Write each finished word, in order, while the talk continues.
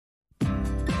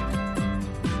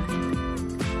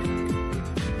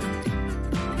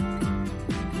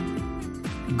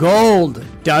Gold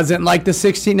doesn't like the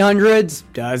 1600s,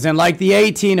 doesn't like the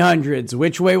 1800s.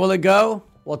 Which way will it go?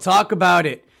 We'll talk about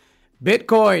it.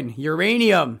 Bitcoin,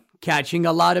 uranium, catching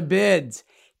a lot of bids.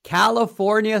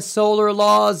 California solar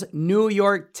laws, New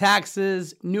York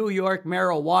taxes, New York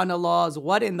marijuana laws.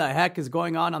 What in the heck is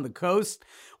going on the coast?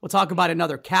 We'll talk about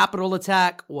another Capitol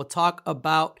attack. We'll talk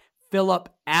about Phillip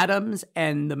Adams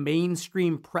and the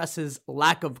mainstream press's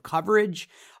lack of coverage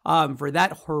for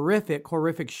that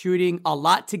horrific shooting. A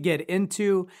lot to get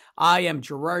into. I am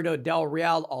Gerardo Del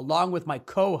Real, along with my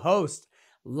co-host,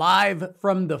 live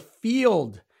from the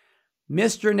field,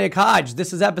 Mr. Nick Hodge.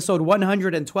 This is episode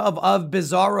 112 of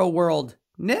Bizarro World.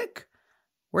 Nick,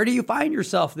 where do you find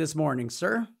yourself this morning,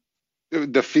 sir?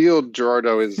 The field,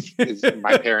 Gerardo, is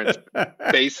my parents'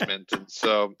 basement. And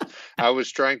so I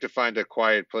was trying to find a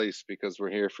quiet place because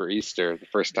we're here for Easter, the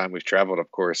first time we've traveled,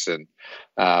 of course, in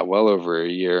well over a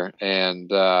year. And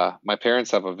my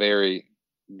parents have a very,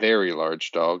 very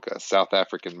large dog, a South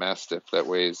African Mastiff that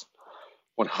weighs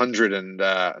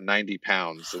 190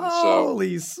 pounds. And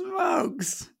Holy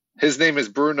smokes. His name is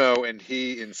Bruno, and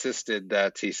he insisted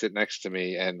that he sit next to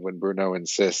me. And when Bruno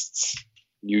insists,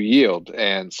 you yield.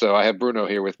 And so I have Bruno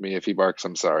here with me. If he barks,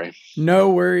 I'm sorry.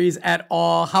 No worries at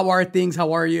all. How are things?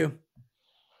 How are you?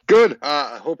 Good.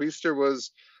 I hope Easter was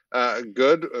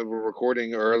good. We're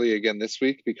recording early again this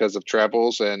week because of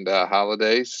travels and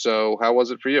holidays. So how was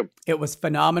it for you? It was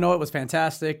phenomenal. It was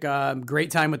fantastic.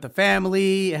 Great time with the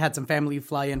family. I had some family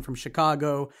fly in from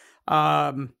Chicago.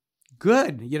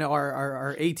 Good. You know,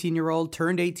 our 18-year-old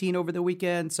turned 18 over the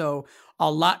weekend. So a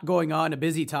lot going on, a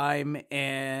busy time,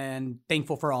 and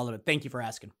thankful for all of it. Thank you for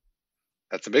asking.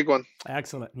 That's a big one.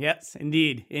 Excellent. Yes,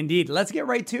 indeed. Let's get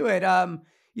right to it.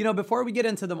 You know, before we get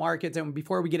into the markets and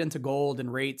before we get into gold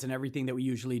and rates and everything that we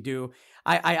usually do,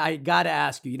 I got to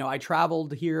ask you, I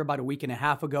traveled here about a week and a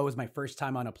half ago. It was my first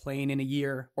time on a plane in a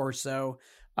year or so.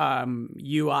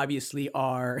 You obviously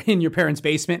are in your parents'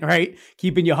 basement, right?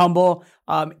 Keeping you humble.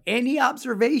 Any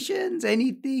observations,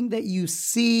 anything that you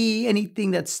see,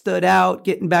 anything that stood out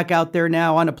getting back out there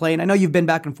now on a plane? I know you've been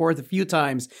back and forth a few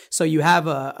times, so you have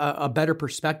a better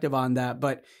perspective on that,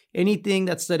 but anything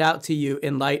that stood out to you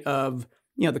in light of,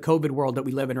 the COVID world that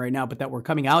we live in right now, but that we're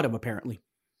coming out of apparently?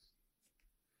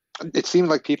 It seemed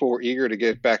like people were eager to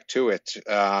get back to it.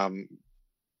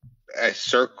 I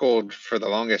circled for the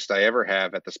longest I ever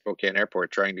have at the Spokane airport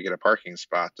trying to get a parking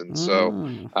spot. And so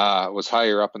was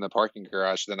higher up in the parking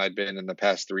garage than I'd been in the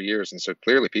past 3 years. And so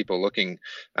clearly people looking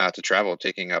to travel,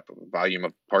 taking up a volume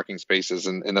of parking spaces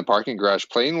in the parking garage.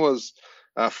 Plane was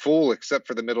full except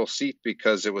for the middle seat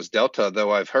because it was Delta,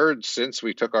 though I've heard since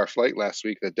we took our flight last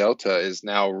week that Delta is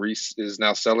now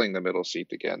selling the middle seat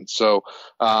again. So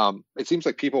it seems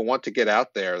like people want to get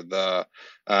out there. The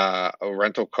a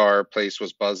rental car place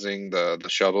was buzzing, the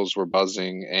shuttles were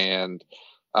buzzing, and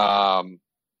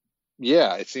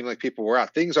it seemed like people were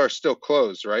out. Things are still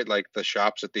closed, right? Like the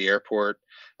shops at the airport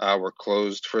were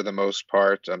closed for the most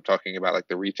part. I'm talking about like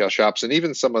the retail shops and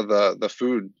even some of the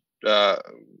food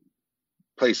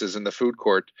places in the food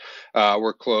court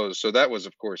were closed. So that was,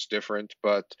 of course, different.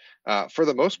 But for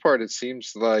the most part, it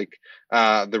seems like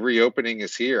the reopening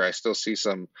is here. I still see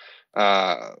some,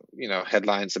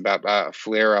 headlines about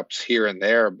flare-ups here and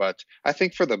there. But I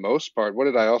think for the most part, what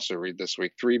did I also read this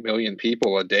week? 3 million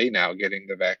people a day now getting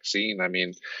the vaccine. I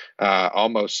mean,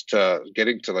 almost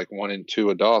getting to like 1 in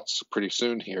 2 adults pretty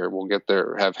soon here will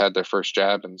have had their first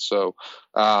jab. And so,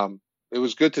 it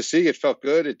was good to see. It felt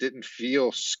good. It didn't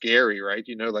feel scary, right?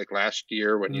 Like last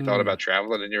year when you thought about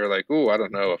traveling and you were like, "Ooh, I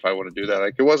don't know if I want to do that."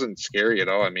 Like it wasn't scary at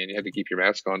all. I mean, you had to keep your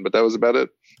mask on, but that was about it.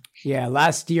 Yeah,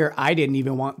 last year I didn't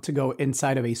even want to go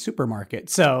inside of a supermarket.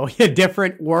 So a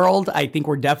different world. I think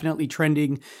we're definitely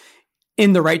trending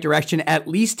in the right direction, at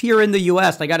least here in the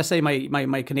U.S. I got to say,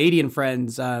 my Canadian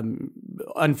friends,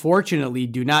 unfortunately,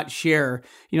 do not share,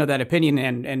 that opinion,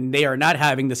 and they are not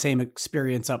having the same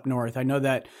experience up north. I know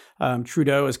that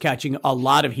Trudeau is catching a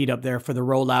lot of heat up there for the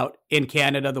rollout in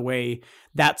Canada, the way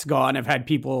that's gone. I've had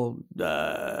people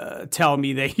tell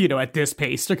me that, at this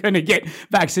pace, they're going to get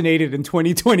vaccinated in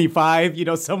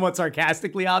 2025, somewhat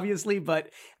sarcastically, obviously, but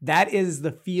that is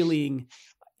the feeling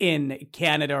in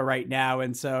Canada right now.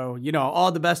 And so,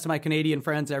 all the best to my Canadian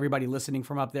friends, everybody listening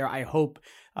from up there. I hope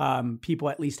people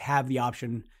at least have the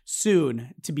option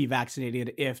soon to be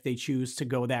vaccinated if they choose to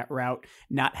go that route.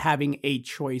 Not having a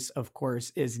choice, of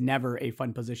course, is never a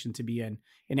fun position to be in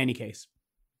any case.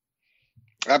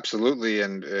 Absolutely.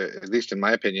 And at least in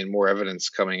my opinion, more evidence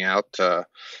coming out to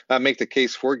make the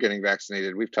case for getting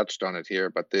vaccinated. We've touched on it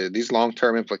here, but these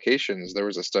long-term implications, there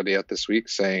was a study out this week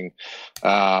saying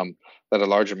that a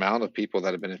large amount of people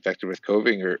that have been infected with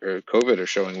COVID are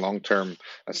showing long-term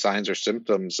signs or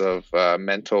symptoms of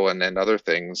mental and other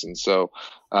things. And so,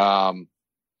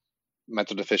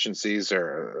 mental deficiencies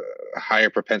or a higher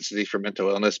propensity for mental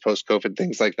illness post COVID,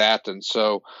 things like that. And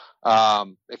so,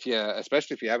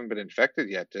 especially if you haven't been infected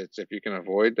yet, if you can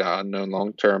avoid unknown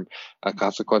long term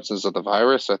consequences of the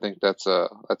virus, I think that's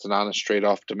an honest trade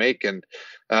off to make. And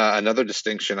another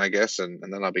distinction, I guess, and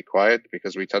then I'll be quiet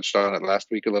because we touched on it last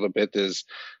week a little bit, is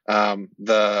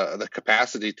the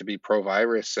capacity to be pro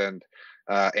virus and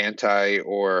anti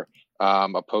or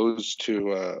opposed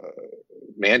to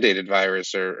mandated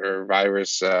virus or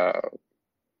virus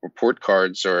report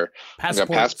cards or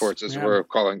passports as we're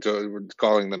calling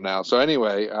them now. So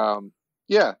anyway,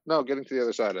 getting to the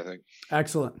other side, I think.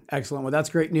 Excellent. Well, that's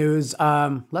great news.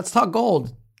 Let's talk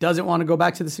gold. Doesn't want to go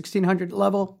back to the 1600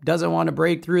 level, doesn't want to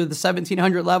break through the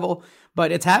 1700 level,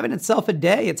 but it's having itself a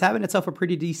day. It's having itself a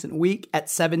pretty decent week at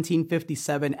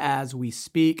 1757 as we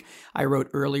speak. I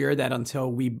wrote earlier that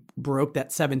until we broke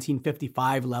that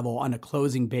 1755 level on a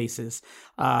closing basis,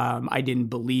 I didn't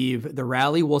believe the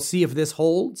rally. We'll see if this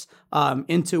holds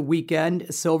into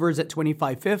weekend. Silver's at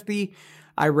 2550.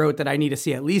 I wrote that I need to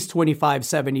see at least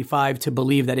 25.75 to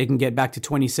believe that it can get back to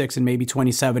 26 and maybe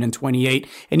 27 and 28.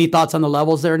 Any thoughts on the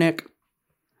levels there, Nick?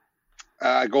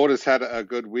 Gold has had a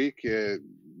good week. You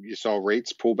saw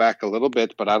rates pull back a little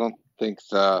bit, but I don't think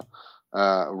the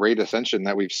rate ascension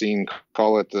that we've seen,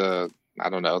 call it the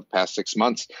past 6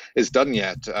 months, is done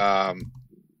yet.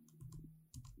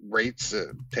 Rates,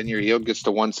 10-year yield gets to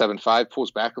 1.75,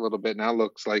 pulls back a little bit. Now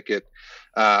looks like it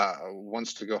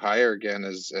wants to go higher again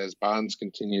as bonds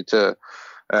continue to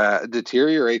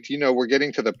deteriorate. We're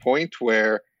getting to the point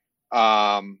where,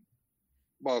 a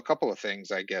couple of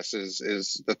things, I guess,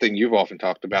 is the thing you've often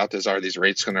talked about is, are these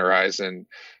rates going to rise in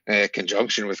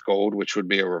conjunction with gold, which would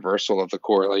be a reversal of the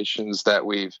correlations that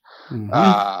we've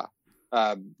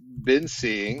been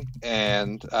seeing,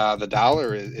 and the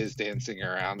dollar is dancing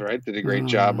around, right? Did a great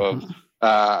job of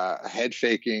head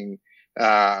faking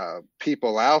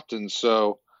people out. And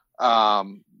so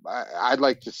I'd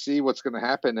like to see what's going to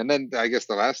happen. And then I guess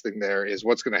the last thing there is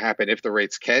what's going to happen if the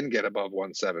rates can get above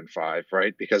 1.75,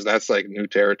 right? Because that's like new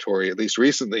territory, at least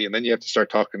recently. And then you have to start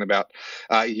talking about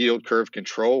yield curve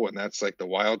control. And that's like the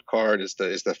wild card. Is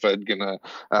the Fed going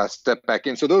to step back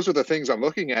in? So those are the things I'm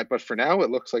looking at. But for now, it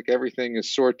looks like everything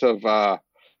is sort of,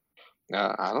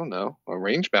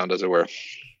 range bound, as it were.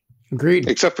 Agreed.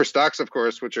 Except for stocks, of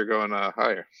course, which are going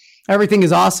higher. Everything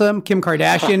is awesome. Kim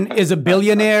Kardashian is a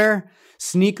billionaire.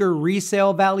 Sneaker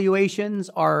resale valuations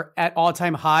are at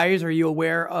all-time highs. Are you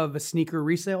aware of sneaker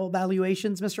resale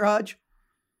valuations, Mr. Hodge?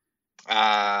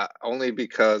 Only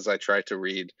because I try to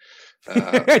read.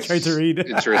 I tried to read.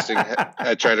 Interesting.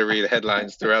 I try to read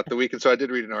headlines throughout the week. And so I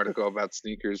did read an article about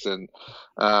sneakers, and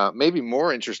maybe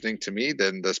more interesting to me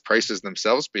than the prices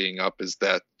themselves being up is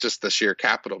that just the sheer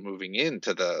capital moving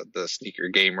into the sneaker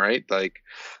game, right? Like,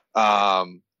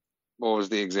 what was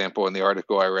the example in the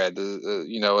article I read?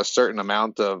 A certain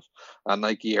amount of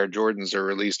Nike Air Jordans are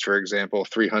released, for example,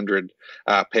 300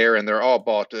 pair, and they're all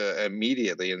bought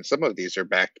immediately. And some of these are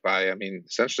backed by,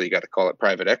 essentially you got to call it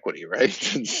private equity,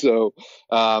 right? And so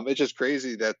it's just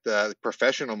crazy that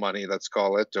professional money, let's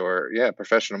call it,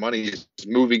 professional money is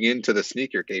moving into the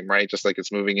sneaker game, right? Just like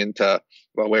it's moving into,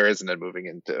 where isn't it moving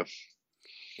into?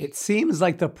 It seems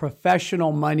like the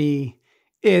professional money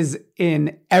is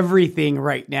in everything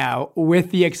right now, with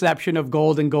the exception of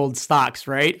gold and gold stocks,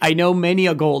 right? I know many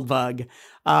a gold bug.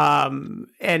 And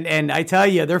I tell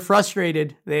you, they're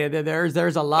frustrated.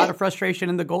 There's a lot of frustration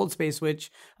in the gold space,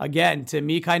 which again, to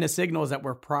me kind of signals that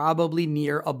we're probably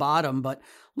near a bottom. But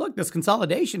look, this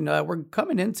consolidation, we're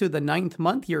coming into the 9th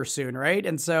month here soon, right?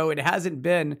 And so it hasn't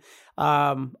been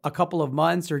a couple of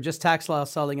months or just tax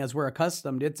loss selling as we're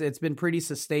accustomed. It's been pretty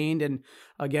sustained, and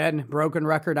again, broken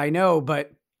record, I know,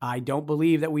 but I don't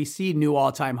believe that we see new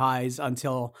all-time highs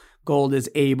until gold is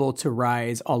able to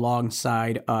rise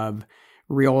alongside of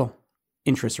real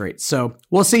interest rates. So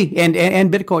we'll see. And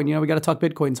Bitcoin, we got to talk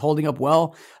Bitcoin's holding up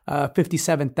well,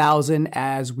 57,000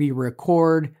 as we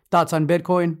record. Thoughts on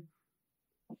Bitcoin?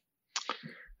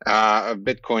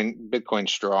 Bitcoin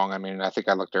strong. I think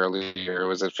I looked earlier, it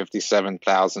was at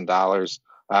 $57,000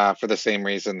 for the same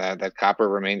reason that copper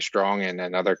remains strong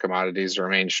and other commodities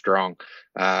remain strong.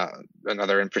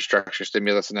 Another infrastructure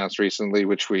stimulus announced recently,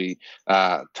 which we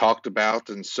talked about.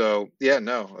 And so,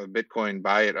 Bitcoin,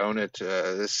 buy it, own it.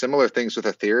 Similar things with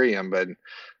Ethereum, but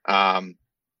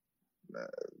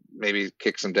maybe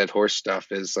kick some dead horse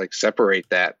stuff is like separate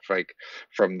that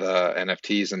from the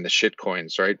NFTs and the shit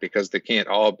coins, right? Because they can't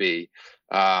all be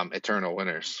eternal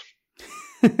winners.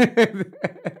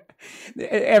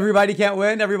 Everybody can't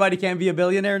win. Everybody can't be a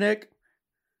billionaire, Nick.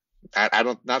 I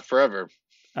don't, not forever.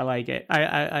 I like it.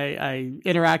 I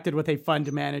interacted with a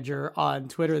fund manager on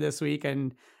Twitter this week,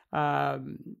 and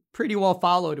pretty well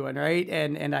followed one, right?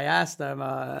 And I asked them,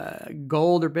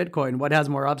 gold or Bitcoin, what has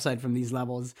more upside from these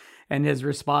levels? And his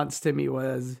response to me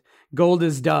was, gold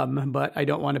is dumb, but I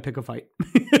don't want to pick a fight.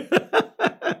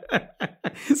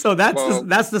 So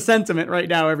that's the sentiment right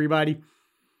now, everybody.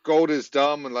 Gold is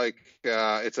dumb, and like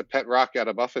it's a pet rock out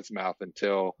of Buffett's mouth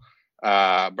until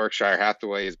Berkshire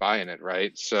Hathaway is buying it,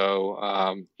 right?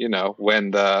 So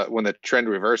when the trend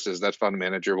reverses, that fund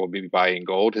manager will be buying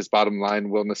gold. His bottom line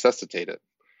will necessitate it.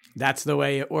 That's the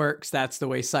way it works. That's the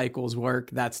way cycles work.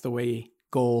 That's the way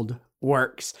gold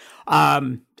works.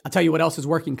 I'll tell you what else is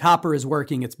working. Copper is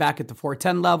working. It's back at the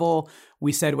 410 level.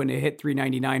 We said when it hit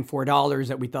 $3.99, $4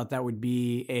 that we thought that would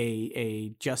be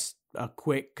a just a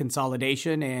quick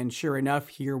consolidation. And sure enough,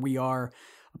 here we are,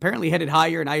 apparently headed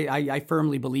higher. And I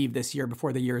firmly believe this year,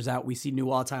 before the year is out, we see new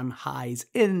all-time highs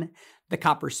in the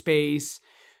copper space.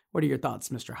 What are your thoughts,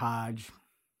 Mr. Hodge?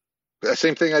 The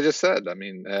same thing I just said. I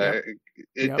mean,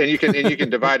 Yep. and you can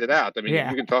divide it out. I mean,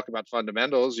 Yeah. you can talk about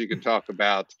fundamentals. You can talk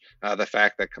about the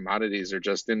fact that commodities are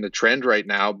just in the trend right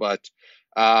now. But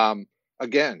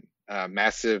again,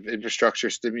 massive infrastructure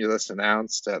stimulus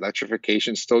announced.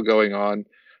 Electrification still going on.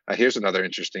 Here's another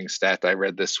interesting stat I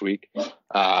read this week. There's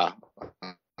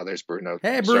Bruno.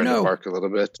 Hey, Starting to Bruno. bark a little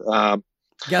bit.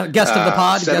 Guest of the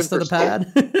pod. Guest of the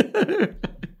 7%. pad.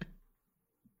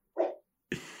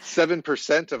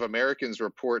 7% of Americans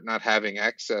report not having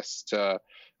access to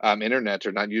internet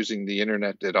or not using the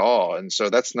internet at all. And so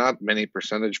that's not many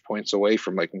percentage points away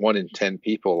from like 1 in 10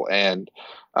 people. And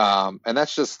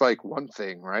that's just like one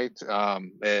thing, right?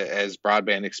 As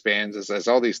broadband expands, as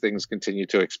all these things continue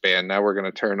to expand, now we're going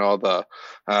to turn all the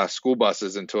school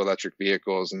buses into electric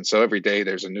vehicles. And so every day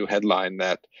there's a new headline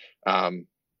that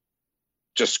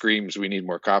just screams we need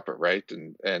more copper, right?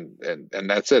 And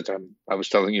that's it. I was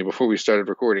telling you before we started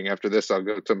recording, after this I'll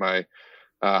go to my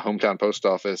hometown post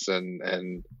office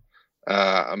and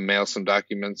mail some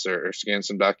documents or scan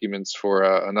some documents for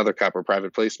another copper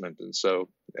private placement. And so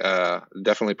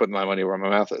definitely putting my money where my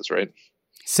mouth is, right?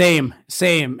 Same.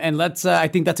 And let's, I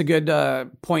think that's a good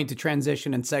point to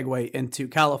transition and segue into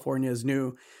California's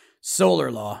new solar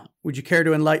law. Would you care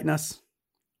to enlighten us?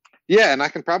 Yeah, and I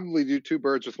can probably do two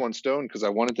birds with one stone, because I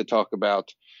wanted to talk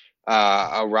about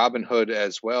a Robinhood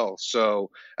as well. So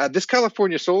this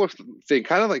California solar thing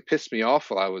kind of like pissed me off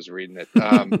while I was reading it.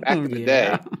 Back in the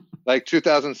day, like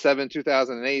 2007,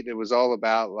 2008, it was all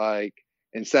about like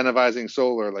incentivizing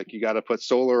solar. Like, you got to put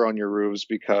solar on your roofs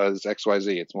because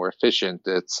XYZ, it's more efficient,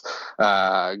 it's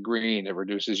green, it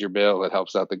reduces your bill, it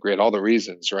helps out the grid, all the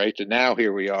reasons, right? And now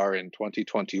here we are in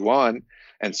 2021,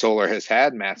 and solar has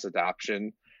had mass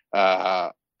adoption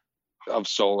of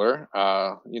solar,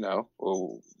 well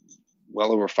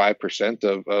over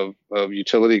 5% of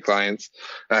utility clients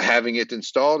having it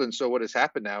installed. And so what has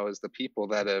happened now is the people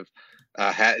that have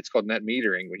had, it's called net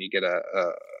metering, when you get a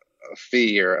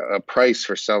fee or a price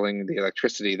for selling the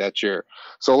electricity that your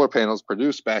solar panels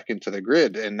produce back into the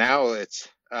grid. And now it's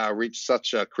reached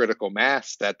such a critical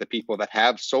mass that the people that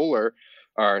have solar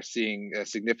are seeing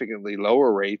significantly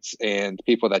lower rates, and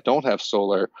people that don't have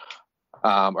solar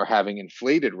are having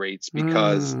inflated rates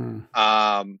because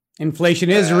inflation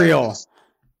is real.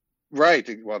 Right.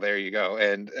 Well, there you go.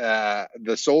 And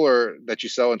the solar that you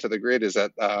sell into the grid is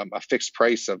at a fixed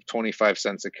price of 25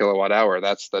 cents a kilowatt hour.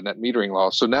 That's the net metering law.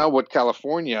 So now what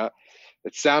California,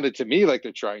 it sounded to me like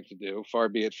they're trying to do, far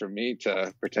be it from me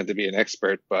to pretend to be an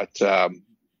expert, but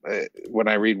when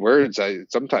I read words, I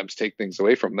sometimes take things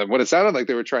away from them. What it sounded like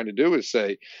they were trying to do is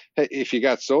say, hey, if you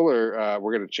got solar,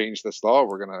 we're going to change this law.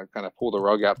 We're going to kind of pull the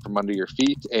rug out from under your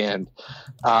feet. And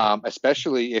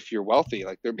especially if you're wealthy,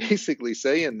 like they're basically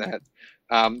saying that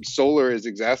solar is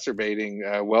exacerbating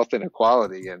wealth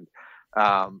inequality. And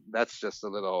that's just a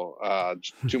little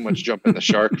too much jumping the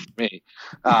shark for me.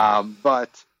 But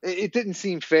it didn't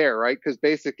seem fair, right? Because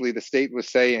basically the state was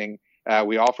saying,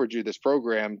 we offered you this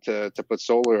program to put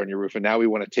solar on your roof, and now we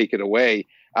want to take it away.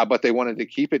 But they wanted to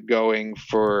keep it going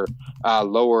for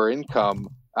lower income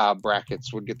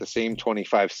brackets would get the same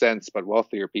 25 cents, but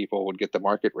wealthier people would get the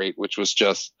market rate, which was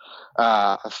just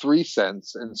 3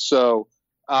 cents. And so,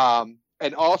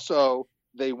 and also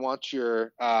they want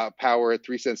your power at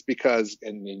 3 cents because,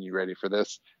 and you ready for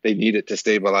this? They need it to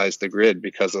stabilize the grid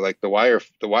because of like the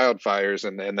wildfires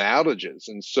and the outages.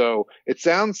 And so it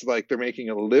sounds like they're making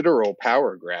a literal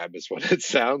power grab, is what it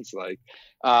sounds like.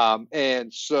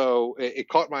 And so it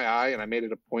caught my eye, and I made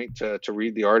it a point to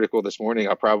read the article this morning.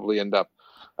 I'll probably end up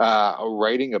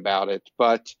writing about it,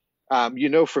 but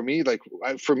For me,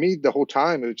 the whole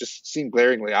time, it just seemed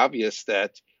glaringly obvious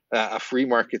that a free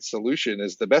market solution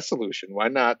is the best solution. Why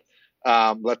not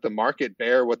let the market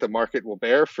bear what the market will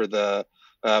bear for the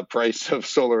price of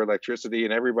solar electricity,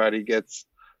 and everybody gets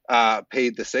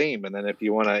paid the same. And then if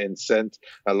you want to incent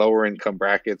lower income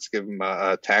brackets, give them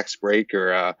a tax break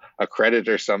or a credit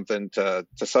or something to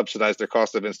subsidize their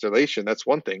cost of installation, that's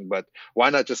one thing. But why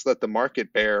not just let the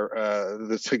market bear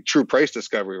the true price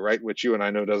discovery, right? Which you and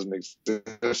I know doesn't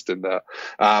exist in the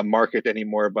market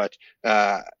anymore. But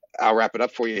I'll wrap it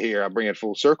up for you here. I'll bring it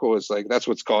full circle. Is like that's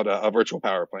what's called a virtual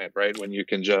power plant, right? When you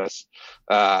can just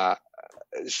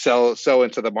sell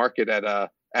into the market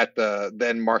at the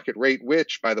then market rate,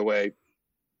 which, by the way,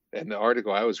 in the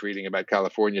article I was reading about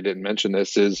California didn't mention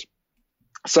this, is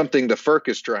something the FERC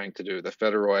is trying to do. The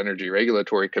Federal Energy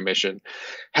Regulatory Commission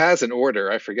has an order.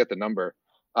 I forget the number,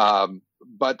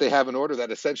 but they have an order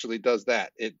that essentially does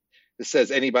that. It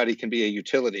says anybody can be a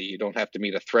utility. You don't have to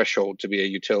meet a threshold to be a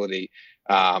utility,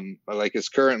 like is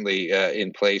currently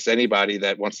in place. Anybody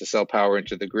that wants to sell power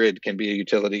into the grid can be a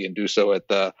utility and do so at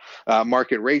the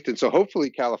market rate. And so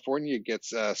hopefully California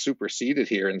gets superseded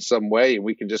here in some way, and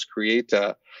we can just create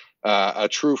a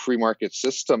true free market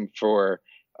system for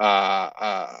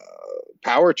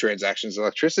power transactions,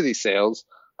 electricity sales.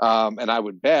 And I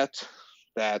would bet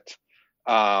that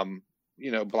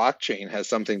blockchain has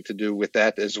something to do with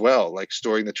that as well, like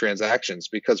storing the transactions,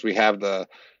 because we have the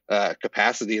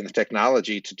capacity and the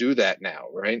technology to do that now,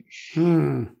 right?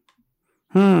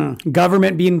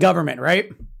 Government being government,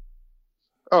 right?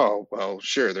 Oh, well,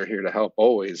 sure. They're here to help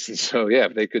always. And so, yeah,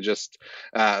 if they could just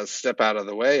step out of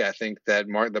the way, I think that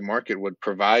the market would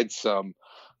provide some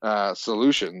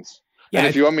solutions. Yeah, and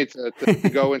if you want me to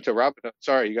go into Robinhood,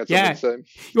 sorry, you got something to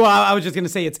say? Well, I was just going to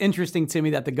say, it's interesting to me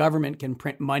that the government can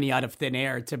print money out of thin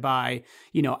air to buy,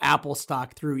 Apple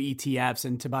stock through ETFs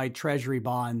and to buy treasury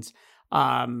bonds,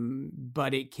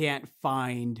 but it can't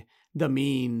find the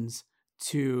means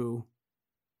to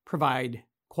provide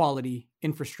quality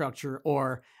infrastructure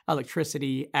or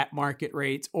electricity at market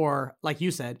rates, or like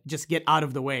you said, just get out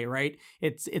of the way, right?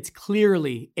 It's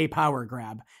clearly a power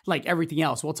grab, like everything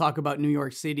else. We'll talk about New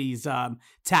York City's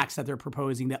tax that they're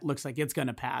proposing that looks like it's going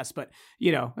to pass, but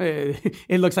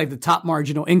it looks like the top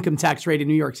marginal income tax rate in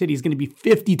New York City is going to be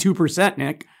 52%,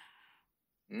 Nick.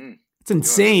 It's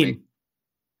insane.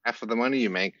 Half of the money you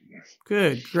make.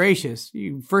 Good gracious.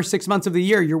 First 6 months of the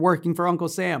year, you're working for Uncle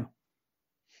Sam.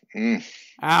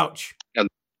 Ouch.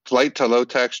 Flight to low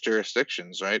tax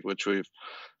jurisdictions, right? Which we've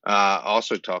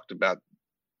also talked about.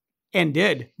 And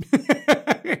did.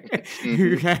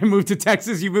 I moved to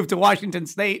Texas. You moved to Washington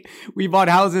State. We bought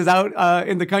houses out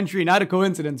in the country. Not a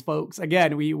coincidence, folks.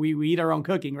 Again, we eat our own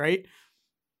cooking, right?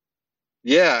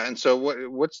 Yeah, and so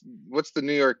what's the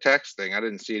New York tax thing? I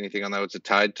didn't see anything on that. Was it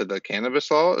tied to the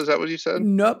cannabis law? Is that what you said?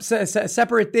 Nope,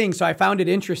 separate thing. So I found it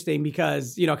interesting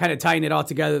because, kind of tying it all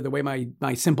together the way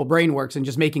my simple brain works and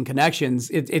just making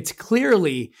connections. It's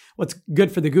clearly what's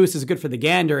good for the goose is good for the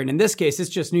gander. And in this case, it's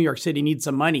just New York City needs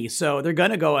some money. So they're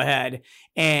going to go ahead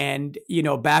and,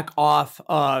 back off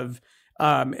of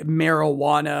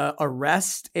marijuana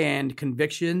arrest and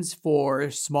convictions for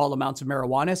small amounts of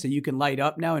marijuana. So you can light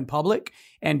up now in public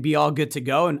and be all good to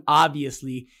go. And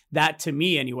obviously that, to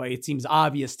me anyway, it seems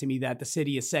obvious to me that the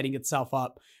city is setting itself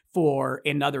up for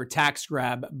another tax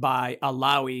grab by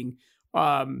allowing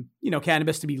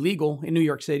cannabis to be legal in New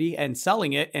York City and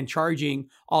selling it and charging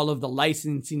all of the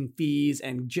licensing fees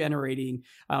and generating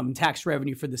tax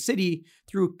revenue for the city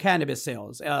through cannabis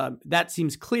sales. That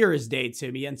seems clear as day to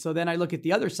me. And so then I look at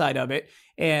the other side of it,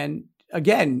 and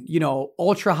again,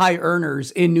 ultra high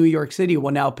earners in New York City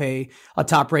will now pay a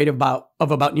top rate of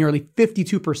about nearly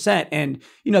 52%. And,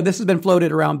 this has been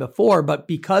floated around before, but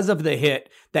because of the hit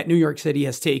that New York City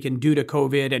has taken due to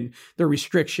COVID and the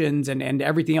restrictions and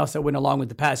everything else that went along with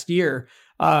the past year,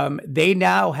 they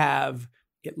now have,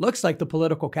 it looks like, the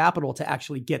political capital to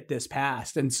actually get this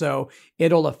passed. And so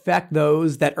it'll affect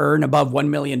those that earn above $1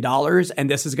 million. And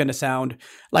this is going to sound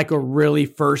like a really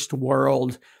first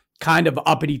world kind of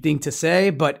uppity thing to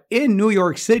say, but in New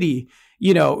York City,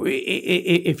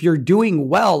 if you're doing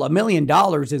well, $1 million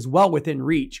is well within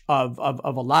reach of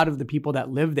a lot of the people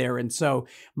that live there. And so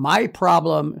my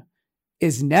problem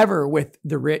is never with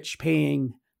the rich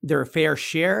paying their fair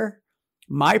share.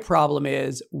 My problem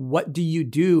is, what do you,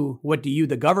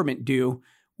 the government, do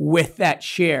with that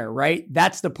share, right?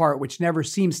 That's the part which never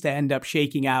seems to end up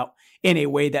shaking out in a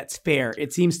way that's fair.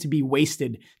 It seems to be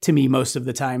wasted to me most of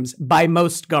the times by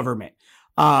most government.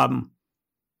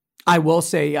 I will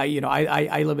say,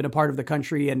 I live in a part of the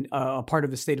country and a part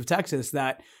of the state of Texas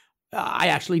that I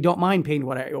actually don't mind paying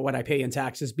what I pay in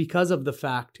taxes because of the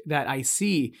fact that I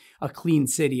see a clean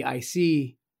city, I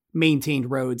see maintained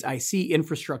roads, I see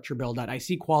infrastructure build out, I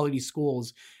see quality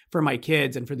schools for my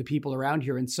kids and for the people around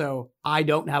here. And so I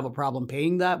don't have a problem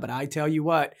paying that. But I tell you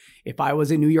what, if I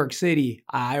was in New York City,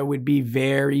 I would be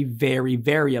very, very,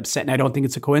 very upset. And I don't think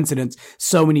it's a coincidence.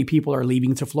 So many people are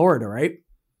leaving to Florida, right?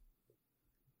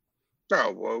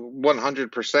 Oh, well,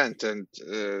 100%. And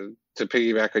to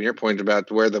piggyback on your point about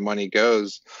where the money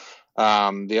goes,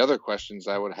 the other questions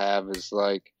I would have is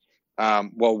like,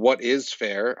 well, what is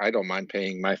fair? I don't mind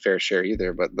paying my fair share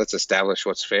either, but let's establish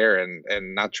what's fair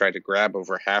and not try to grab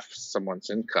over half someone's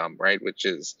income, right? Which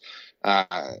is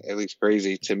at least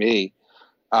crazy to me.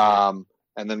 And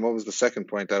then what was the second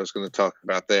point I was going to talk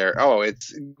about there? Oh,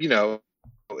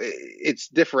 it's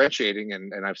differentiating,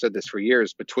 and I've said this for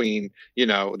years, between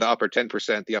the upper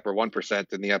 10%, the upper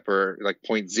 1%, and the upper like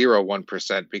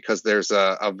 0.01%, because there's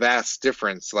a vast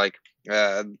difference. Like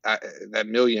that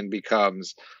million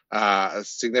becomes a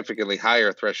significantly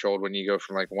higher threshold when you go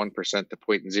from like 1% to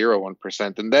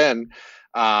 0.01%. And then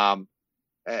I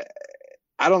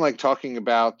don't like talking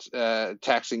about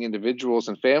taxing individuals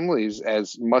and families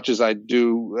as much as I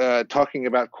do talking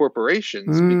about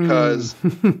corporations, because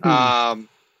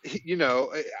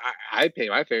I pay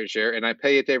my fair share, and I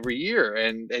pay it every year.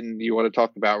 And you want to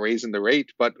talk about raising the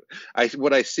rate, but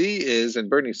what I see is, and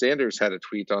Bernie Sanders had a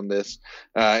tweet on this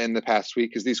in the past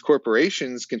week, is these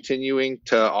corporations continuing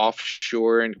to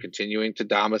offshore and continuing to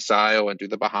domicile and do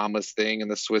the Bahamas thing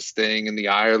and the Swiss thing and the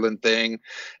Ireland thing,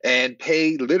 and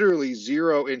pay literally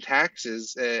zero in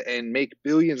taxes and make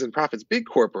billions in profits. Big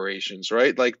corporations,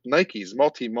 right? Like Nike's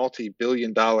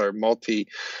multi-billion dollar,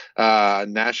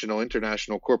 national,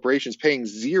 international corporations paying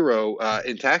zero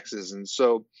in taxes. And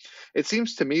so it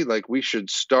seems to me like we should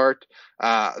start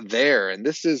there. And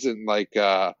this isn't like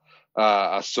a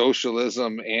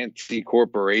socialism,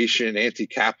 anti-corporation,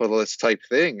 anti-capitalist type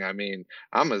thing. I mean,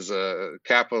 I'm as a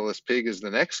capitalist pig as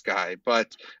the next guy,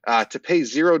 but to pay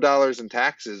 $0 in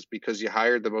taxes because you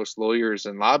hired the most lawyers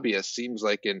and lobbyists seems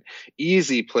like an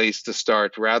easy place to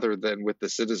start rather than with the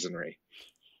citizenry.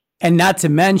 And not to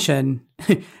mention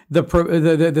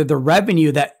the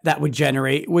revenue that would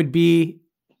generate would be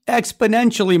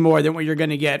exponentially more than what you're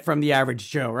going to get from the average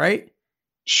Joe, right?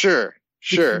 Sure.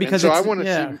 Because and so I want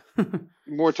to see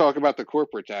more talk about the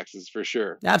corporate taxes for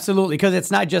sure. Absolutely. Because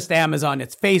it's not just Amazon,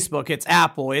 it's Facebook, it's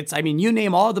Apple. You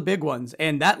name all the big ones.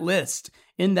 And that list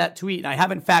in that tweet, I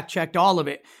haven't fact checked all of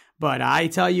it, but I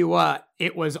tell you what,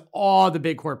 it was all the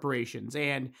big corporations.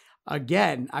 And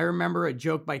again, I remember a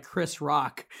joke by Chris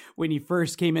Rock when he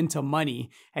first came into money.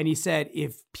 And he said,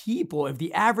 if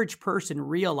the average person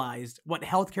realized what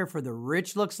healthcare for the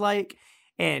rich looks like,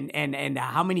 and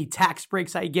how many tax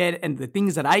breaks I get and the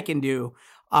things that I can do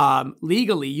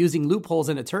legally using loopholes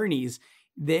and attorneys,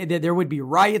 there would be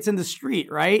riots in the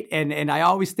street, right? And I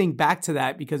always think back to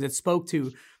that because it spoke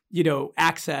to,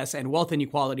 access and wealth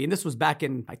inequality. And this was back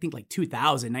in, I think, like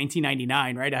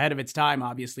 1999, right? Ahead of its time,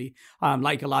 obviously,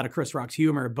 like a lot of Chris Rock's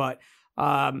humor. But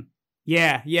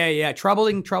yeah.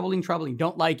 Troubling.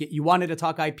 Don't like it. You wanted to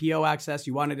talk IPO access.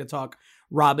 You wanted to talk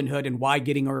Robinhood and why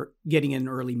getting in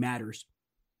early matters.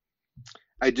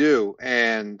 I do.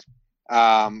 And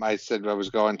I said I was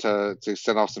going to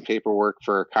send off some paperwork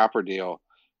for a Copper deal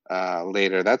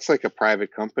later. That's like a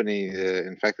private company.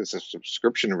 In fact, it's a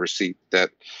subscription receipt that,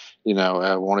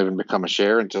 won't even become a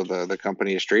share until the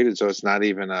company is traded. So it's not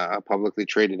even a publicly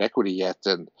traded equity yet.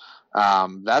 And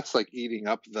that's like eating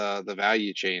up the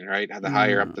value chain, right? The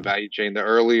higher up the value chain, the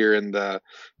earlier in the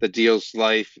deal's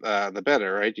life, the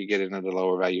better, right? You get in at a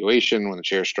lower valuation when the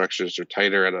share structures are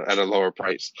tighter at a lower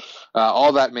price.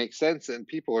 All that makes sense, and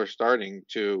people are starting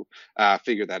to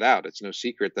figure that out. It's no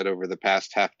secret that over the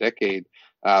past half decade,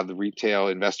 the retail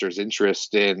investors'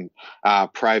 interest in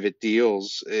private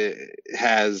deals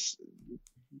has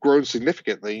grown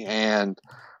significantly, and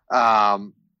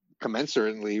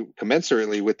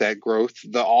commensurately with that growth,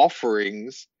 the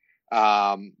offerings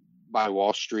by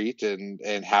Wall Street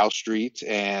and Howe Street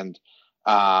and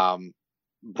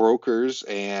brokers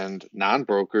and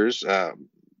non-brokers,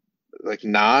 like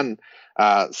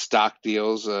stock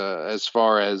deals, as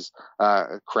far as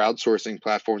crowdsourcing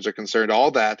platforms are concerned,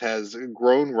 all that has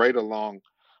grown right along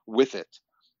with it.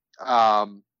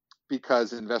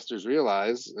 Because investors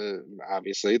realize,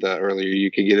 obviously, the earlier you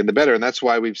can get in, the better. And that's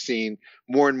why we've seen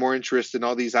more and more interest in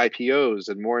all these IPOs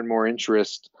and more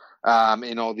interest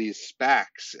in all these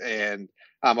SPACs. And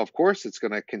of course, it's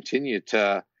going to continue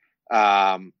to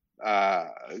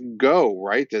go,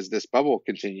 right, as this bubble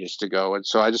continues to go. And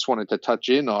so I just wanted to touch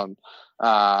in on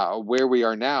where we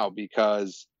are now,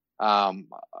 because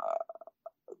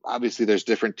Obviously, there's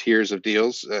different tiers of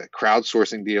deals.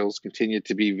 Crowdsourcing deals continue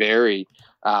to be very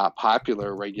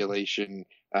popular. Regulation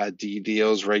D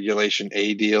deals, Regulation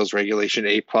A deals, Regulation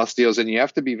A plus deals, and you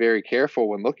have to be very careful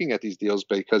when looking at these deals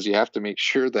because you have to make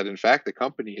sure that, in fact, the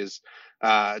company is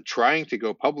trying to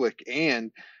go public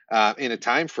and in a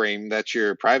time frame that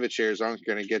your private shares aren't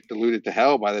going to get diluted to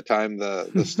hell by the time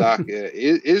the stock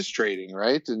is trading,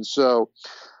 right? And so,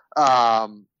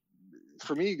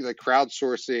 for me, the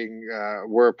crowdsourcing,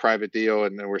 we're a private deal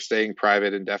and we're staying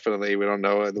private indefinitely. We don't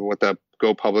know what the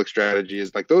go public strategy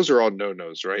is. Like, those are all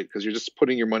no-nos, right? Because you're just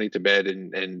putting your money to bed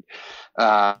and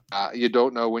you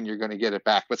don't know when you're going to get it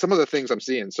back. But some of the things I'm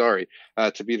seeing, sorry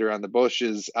to beat around the bush,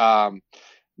 is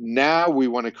now we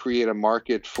want to create a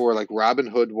market for, like,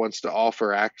 Robinhood wants to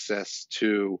offer access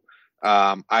to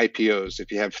IPOs.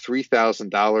 If you have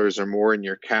 $3,000 or more in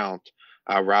your account,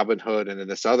 Robinhood and then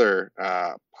this other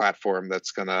platform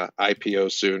that's going to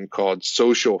IPO soon called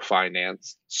Social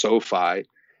Finance, SoFi,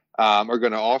 are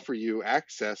going to offer you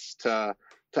access to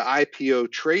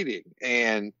IPO trading.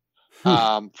 And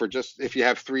for just if you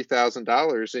have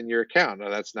 $3,000 in your account. Now,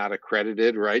 that's not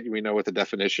accredited, right? We know what the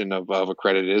definition of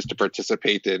accredited is to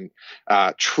participate in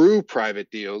true private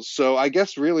deals. So I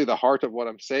guess really the heart of what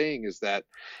I'm saying is that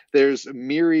there's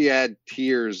myriad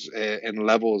tiers and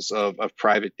levels of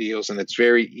private deals, and it's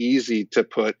very easy to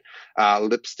put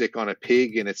lipstick on a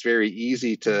pig, and it's very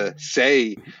easy to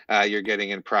say you're getting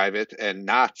in private and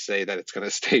not say that it's going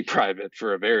to stay private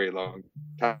for a very long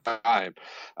time.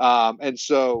 And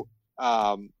so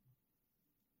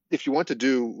if you want to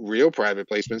do real private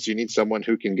placements, you need someone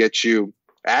who can get you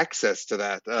access to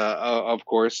that, of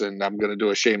course. And I'm going to do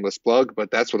a shameless plug, but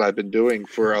that's what I've been doing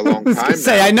for a long time.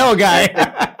 I know a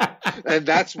guy. And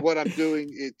that's what I'm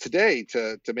doing today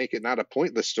to make it not a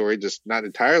pointless story, just not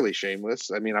entirely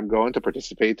shameless. I mean, I'm going to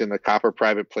participate in a copper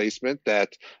private placement that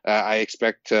I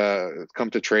expect to come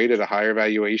to trade at a higher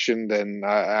valuation than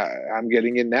I'm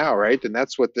getting in now, right? And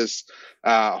that's what this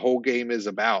whole game is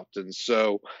about. And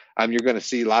so you're going to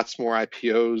see lots more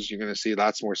IPOs. You're going to see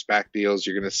lots more SPAC deals.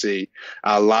 You're going to see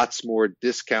lots more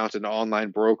discount and online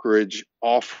brokerage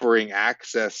offering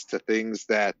access to things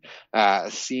that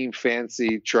seem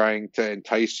fancy, trying to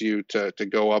entice you to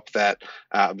go up that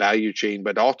value chain.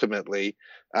 But ultimately,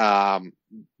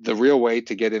 the real way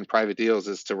to get in private deals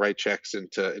is to write checks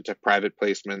into private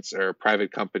placements or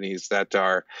private companies that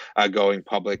are going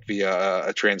public via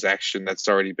a transaction that's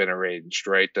already been arranged,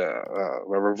 right? A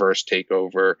reverse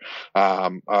takeover,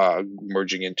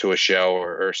 merging into a shell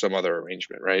or some other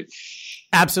arrangement, right?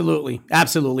 Absolutely.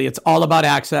 Absolutely. It's all about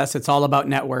access. It's all about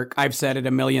network. I've said it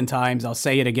a million times. I'll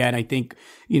say it again. I think,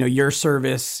 your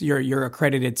service, your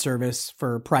accredited service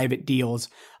for private deals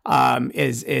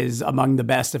is among the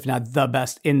best, if not the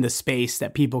best in the space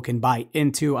that people can buy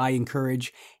into. I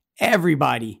encourage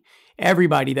everybody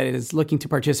that is looking to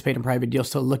participate in private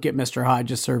deals to look at Mr.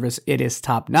 Hodges' service. It is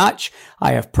top notch.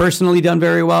 I have personally done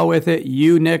very well with it.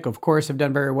 You, Nick, of course, have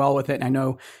done very well with it. And I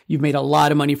know you've made a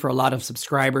lot of money for a lot of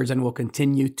subscribers and will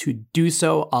continue to do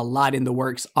so. A lot in the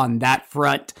works on that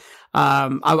front.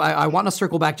 I want to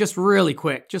circle back just really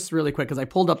quick, because I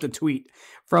pulled up the tweet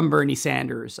from Bernie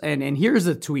Sanders. And here's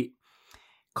the tweet.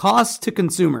 Cost to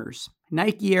consumers,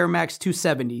 Nike Air Max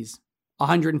 270s,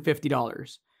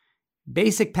 $150.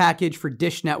 Basic package for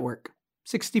Dish Network,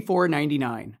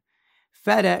 $64.99.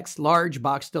 FedEx large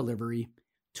box delivery,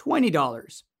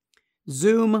 $20.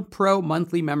 Zoom Pro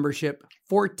monthly membership,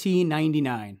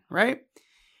 $14.99, right?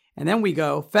 And then we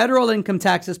go, federal income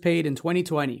taxes paid in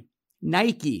 2020.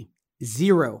 Nike,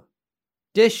 0.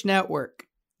 Dish Network,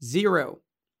 0.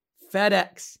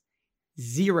 FedEx,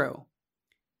 0.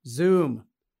 Zoom,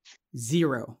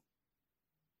 0.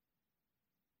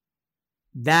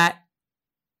 That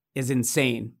is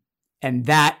insane. And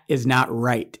that is not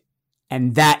right.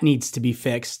 And that needs to be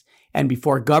fixed. And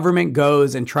before government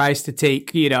goes and tries to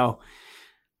take,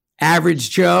 average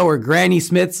Joe or Granny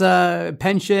Smith's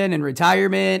pension and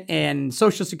retirement and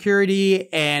Social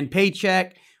Security and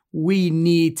paycheck, we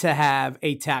need to have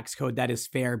a tax code that is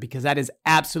fair, because that is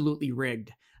absolutely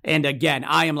rigged. And again,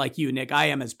 I am like you, Nick. I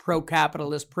am as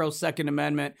pro-capitalist, pro-Second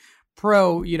Amendment,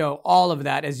 pro, all of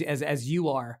that as you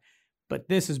are. But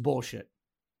this is bullshit.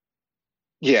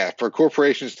 Yeah, for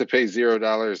corporations to pay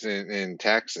 $0 in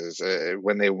taxes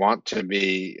when they want to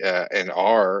be and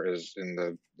are, is in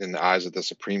the eyes of the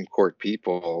Supreme Court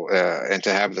people, and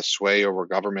to have the sway over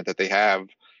government that they have,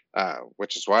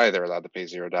 which is why they're allowed to pay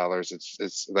 $0.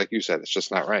 It's like you said, it's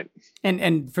just not right.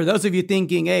 And for those of you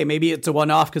thinking, hey, maybe it's a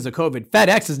one-off because of COVID,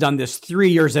 FedEx has done this 3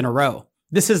 years in a row.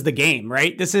 This is the game,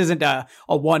 right? This isn't a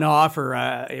one-off or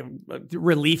a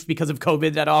relief because of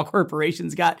COVID that all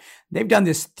corporations got. They've done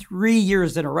this 3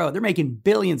 years in a row. They're making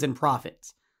billions in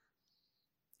profits.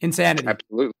 Insanity.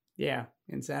 Absolutely. Yeah,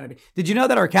 insanity. Did you know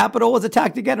that our Capitol was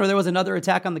attacked again, or there was another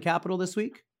attack on the Capitol this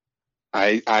week?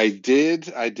 I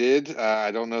did. I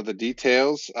don't know the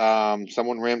details.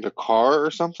 Someone rammed a car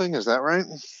or something. Is that right?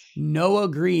 Noah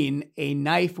Green, a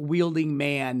knife-wielding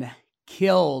man,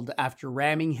 killed after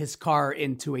ramming his car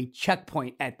into a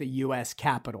checkpoint at the U.S.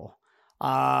 Capitol.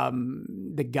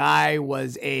 The guy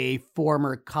was a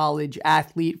former college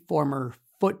athlete, former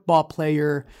football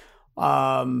player,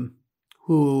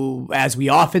 who, as we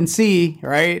often see,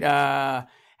 right,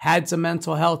 had some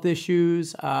mental health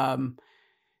issues.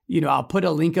 I'll put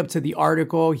a link up to the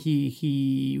article.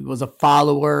 He was a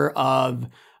follower of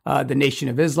the Nation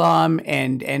of Islam,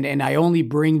 and I only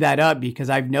bring that up because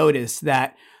I've noticed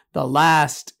that the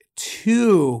last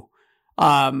two,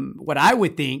 what I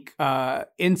would think,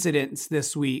 incidents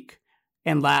this week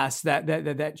and last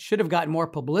that should have gotten more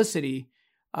publicity.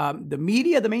 The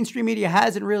media, the mainstream media,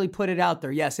 hasn't really put it out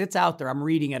there. Yes, it's out there. I'm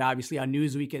reading it obviously on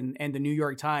Newsweek and the New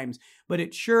York Times, but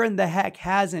it sure in the heck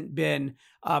hasn't been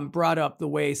brought up the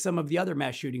way some of the other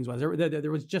mass shootings was.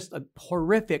 There was just a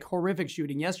horrific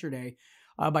shooting yesterday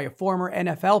by a former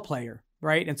NFL player,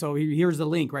 right? And so here's the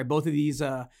link, right? Both of these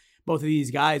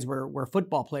guys were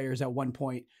football players at one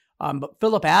point. But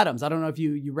Philip Adams, I don't know if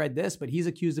you read this, but he's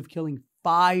accused of killing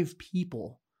 5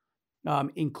 people,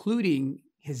 including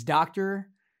his doctor,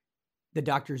 the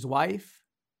doctor's wife,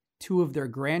 2 of their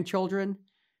grandchildren,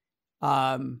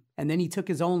 and then he took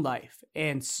his own life.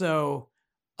 And so,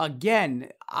 again,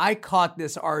 I caught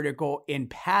this article in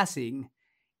passing,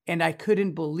 and I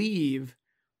couldn't believe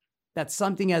that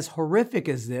something as horrific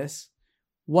as this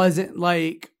wasn't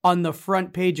like on the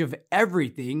front page of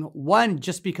everything. 1,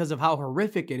 just because of how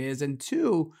horrific it is, and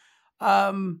 2,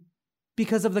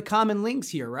 because of the common links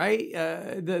here, right?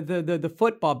 The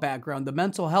football background, the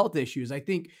mental health issues. I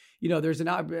think, there's an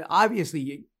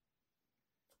obviously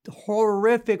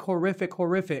horrific.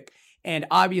 And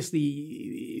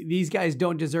obviously these guys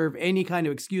don't deserve any kind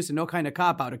of excuse and no kind of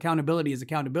cop-out. Accountability is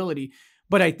accountability.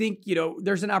 But I think,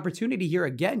 there's an opportunity here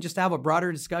again, just to have a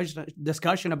broader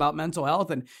discussion about mental health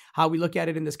and how we look at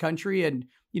it in this country. And,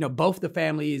 both the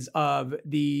families of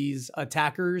these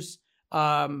attackers,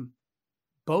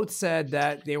 both said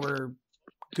that they were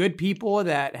good people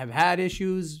that have had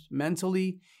issues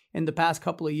mentally in the past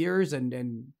couple of years.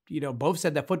 And both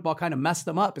said that football kind of messed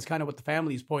them up is kind of what the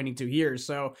family is pointing to here.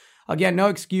 So again, no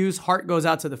excuse. Heart goes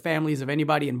out to the families of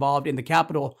anybody involved in the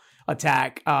Capitol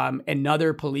attack.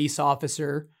 Another police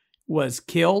officer was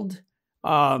killed.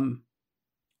 Again,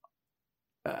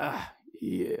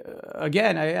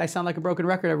 I sound like a broken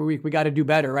record every week. We got to do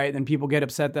better, right? Then people get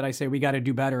upset that I say we got to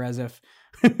do better, as if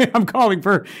I'm calling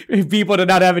for people to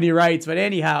not have any rights. But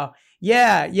anyhow,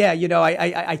 yeah.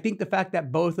 I think the fact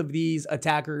that both of these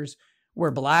attackers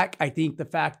were Black, I think the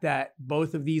fact that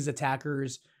both of these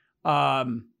attackers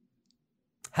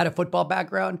had a football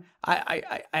background,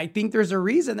 I think there's a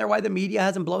reason there why the media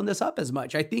hasn't blown this up as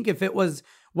much. I think if it was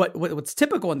what's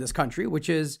typical in this country, which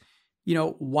is,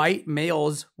 white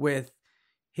males with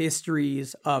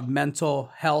histories of mental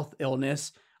health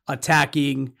illness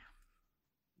attacking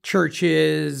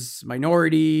churches,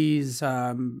 minorities,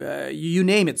 you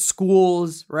name it,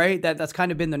 schools, right? That's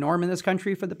kind of been the norm in this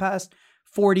country for the past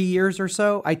 40 years or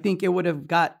so. I think it would have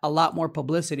got a lot more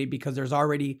publicity because there's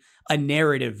already a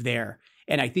narrative there.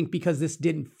 And I think because this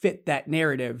didn't fit that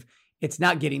narrative, it's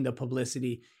not getting the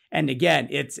publicity. And again,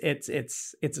 it's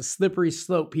a slippery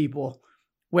slope, people.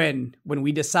 When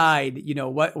we decide,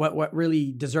 what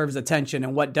really deserves attention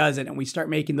and what doesn't, and we start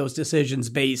making those decisions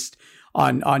based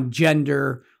on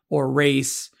gender or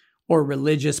race or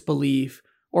religious belief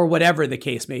or whatever the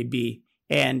case may be.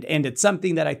 And it's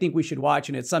something that I think we should watch,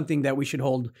 and it's something that we should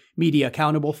hold media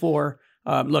accountable for.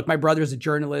 Look, my brother's a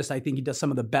journalist. I think he does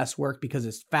some of the best work because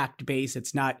it's fact-based.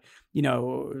 It's not,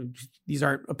 these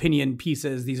aren't opinion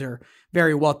pieces. These are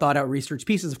very well thought out research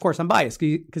pieces. Of course, I'm biased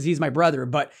because he's my brother,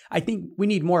 but I think we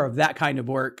need more of that kind of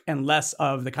work and less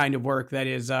of the kind of work that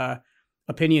is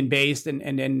opinion-based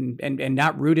and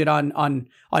not rooted on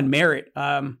merit.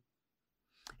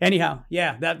 Anyhow,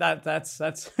 yeah, that's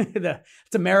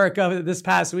it's America this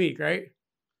past week, right?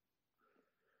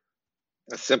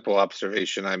 A simple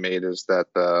observation I made is that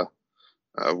the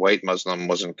white Muslim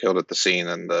wasn't killed at the scene,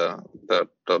 and the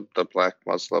Black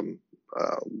Muslim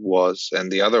was.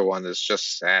 And the other one is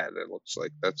just sad. It looks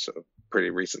like that's a pretty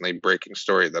recently breaking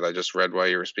story that I just read while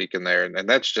you were speaking there, and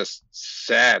that's just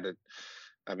sad.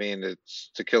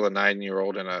 It's to kill a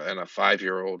 9-year-old and a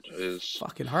 5-year-old is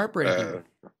fucking heartbreaking.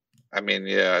 I mean,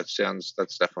 yeah,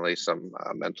 that's definitely some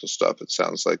mental stuff. It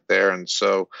sounds like there, and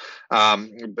so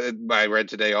but I read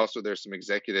today also there's some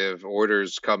executive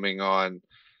orders coming on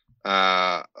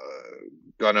uh,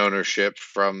 gun ownership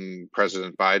from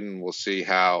President Biden. We'll see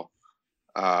how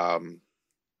um,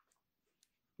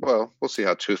 we'll see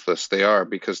how toothless they are,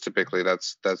 because typically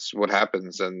that's what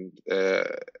happens, and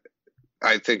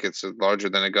I think it's larger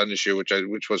than a gun issue,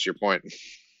 which was your point.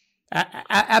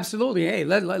 Absolutely. Hey,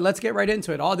 let's get right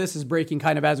into it. All this is breaking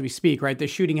kind of as we speak, right? The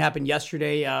shooting happened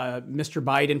yesterday. Mr.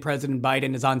 Biden, President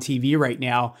Biden, is on TV right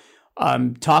now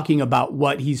talking about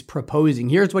what he's proposing.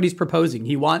 Here's what he's proposing.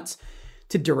 He wants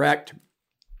to direct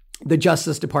the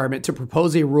Justice Department to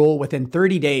propose a rule within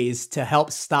 30 days to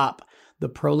help stop the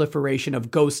proliferation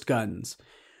of ghost guns,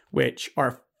 which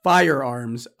are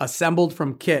firearms assembled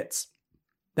from kits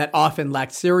that often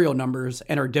lack serial numbers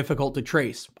and are difficult to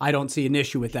trace. I don't see an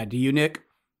issue with that. Do you, Nick?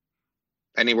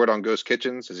 Any word on ghost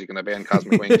kitchens? Is he going to ban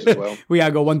Cosmic Wings as well? We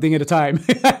gotta go one thing at a time.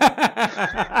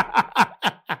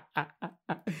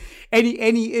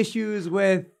 Any issues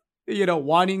with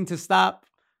wanting to stop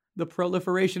the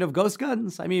proliferation of ghost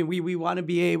guns? I mean, we want to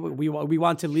be able we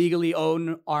want to legally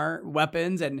own our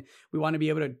weapons, and we want to be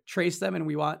able to trace them, and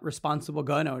we want responsible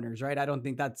gun owners, right? I don't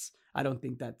think that's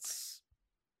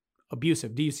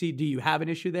abusive. Do you have an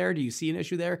issue there? Do you see an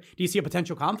issue there? Do you see a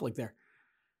potential conflict there?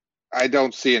 I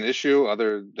don't see an issue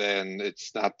other than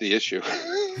it's not the issue.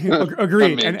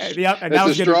 Agreed. I mean, and that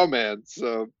was a straw man.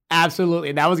 So absolutely.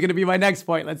 And that was going to be my next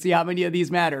point. Let's see how many of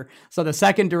these matter. So the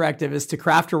second directive is to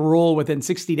craft a rule within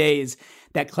 60 days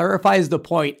that clarifies the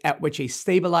point at which a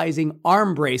stabilizing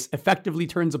arm brace effectively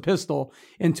turns a pistol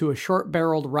into a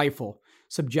short-barreled rifle,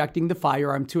 subjecting the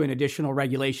firearm to an additional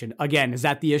regulation. Again, is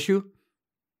that the issue?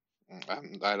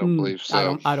 I don't believe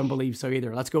so. I don't believe so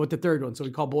either. Let's go with the third one. So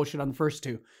we call bullshit on the first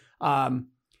two.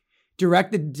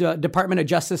 Direct the Department of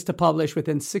Justice to publish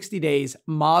within 60 days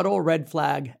model red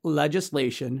flag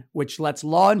legislation, which lets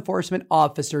law enforcement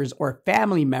officers or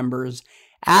family members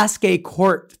ask a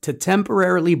court to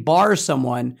temporarily bar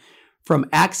someone from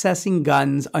accessing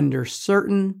guns under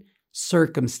certain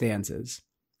circumstances.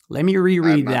 Let me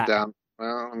reread that. Down.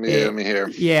 Well, let me hear.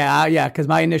 Yeah, because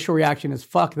my initial reaction is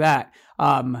fuck that.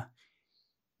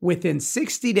 Within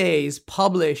 60 days,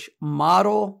 publish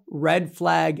model red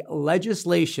flag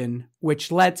legislation,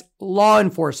 which lets law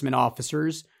enforcement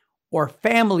officers or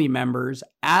family members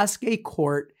ask a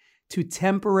court to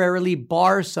temporarily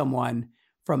bar someone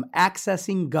from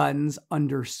accessing guns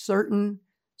under certain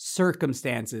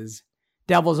circumstances.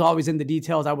 Devil's always in the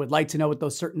details. I would like to know what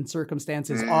those certain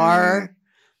circumstances are.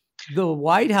 The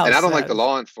White House, and I don't like the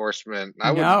law enforcement.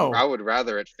 I would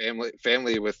rather it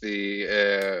family with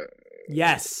the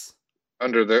yes,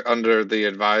 under the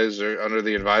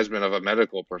advisement of a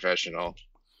medical professional.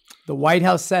 The White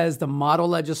House says the model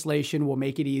legislation will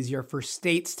make it easier for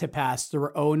states to pass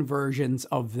their own versions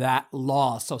of that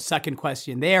law. So second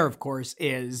question there, of course,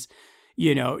 is,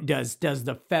 does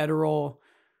the federal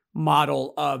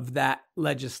model of that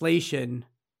legislation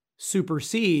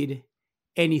supersede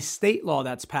any state law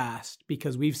that's passed?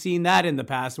 Because we've seen that in the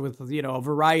past with, a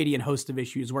variety and host of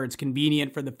issues where it's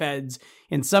convenient for the feds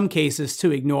in some cases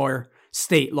to ignore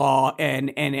state law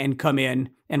and come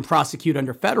in and prosecute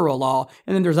under federal law.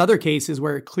 And then there's other cases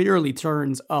where it clearly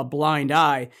turns a blind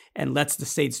eye and lets the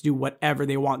states do whatever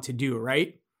they want to do,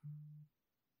 right?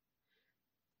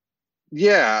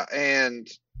 Yeah, and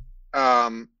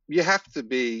you have to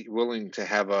be willing to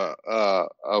have a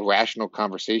rational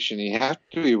conversation. You have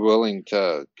to be willing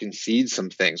to concede some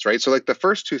things, right? So like the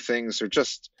first two things are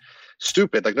just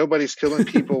stupid. Like nobody's killing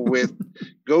people with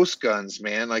ghost guns,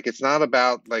 man. Like it's not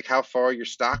about like how far your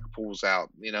stock pulls out,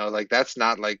 like that's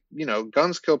not like,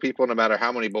 guns kill people no matter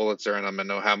how many bullets are in them and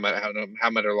know how much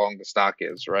long the stock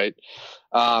is, right?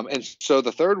 And so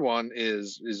the third one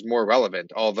is more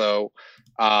relevant, although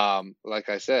like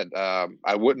I said,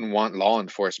 I wouldn't want law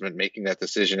enforcement making that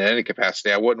decision in any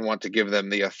capacity. I wouldn't want to give them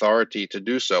the authority to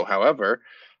do so. However,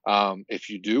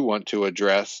 if you do want to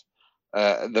address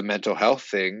the mental health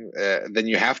thing, then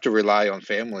you have to rely on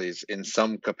families in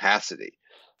some capacity.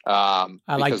 I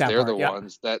like because that they're part, the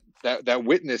ones that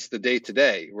witness the day to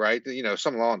day, right?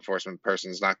 Some law enforcement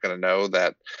person's not going to know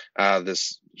that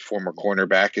this former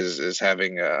cornerback is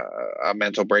having a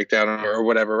mental breakdown or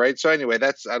whatever, right? So anyway,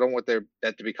 I don't want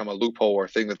that to become a loophole or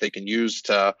thing that they can use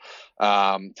to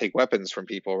take weapons from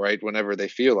people, right? Whenever they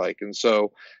feel like. And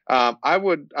so I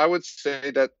would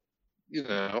say that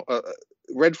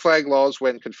red flag laws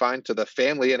when confined to the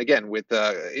family, and again with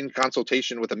in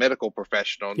consultation with a medical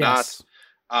professional, yes. Not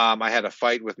I had a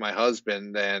fight with my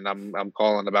husband and I'm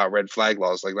calling about red flag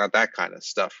laws, like not that kind of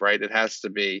stuff, right? It has to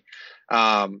be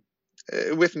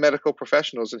with medical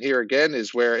professionals. And here again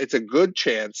is where it's a good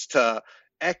chance to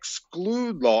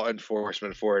exclude law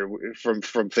enforcement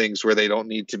from things where they don't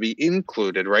need to be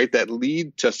included, right? That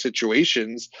lead to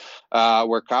situations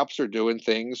where cops are doing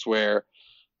things where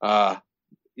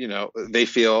they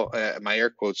feel, my air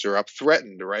quotes are up,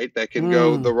 threatened, right? That can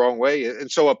go the wrong way.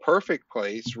 And so a perfect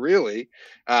place really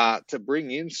to bring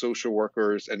in social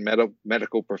workers and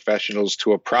medical professionals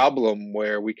to a problem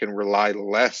where we can rely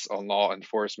less on law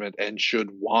enforcement and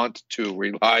should want to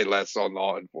rely less on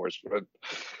law enforcement.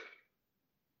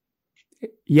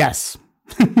 Yes.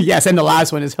 Yes. And the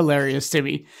last one is hilarious to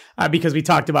me because we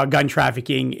talked about gun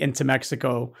trafficking into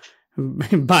Mexico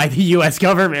by the U.S.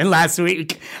 government last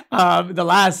week. The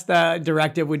last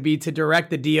directive would be to direct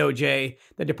the DOJ,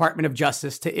 the Department of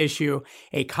Justice, to issue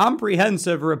a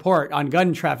comprehensive report on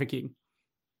gun trafficking.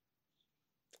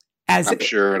 I'm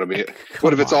sure it'll be.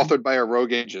 What if it's authored by a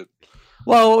rogue agent?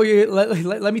 Well,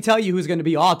 let me tell you who's going to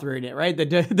be authoring it, right? The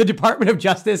Department of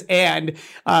Justice. And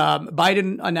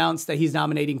Biden announced that he's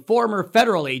nominating former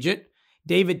federal agent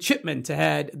David Chipman to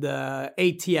head the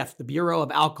ATF, the Bureau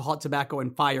of Alcohol, Tobacco,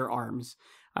 and Firearms.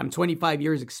 25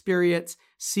 years experience,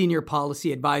 senior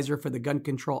policy advisor for the Gun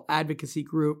Control Advocacy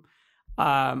Group.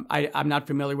 I'm not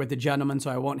familiar with the gentleman, so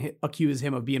I won't accuse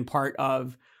him of being part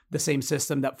of the same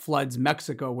system that floods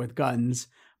Mexico with guns.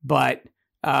 But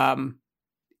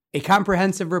a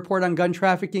comprehensive report on gun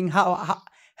trafficking, how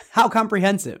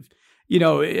comprehensive?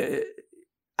 I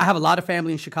have a lot of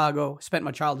family in Chicago, spent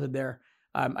my childhood there.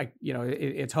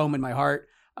 It's home in my heart.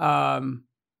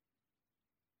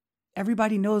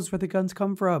 Everybody knows where the guns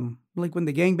come from. Like when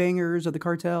the gangbangers or the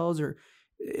cartels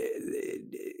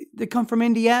they come from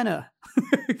Indiana.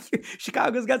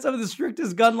 Chicago's got some of the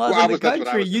strictest gun laws in the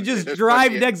country. You just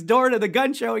drive next door to the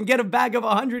gun show and get a bag of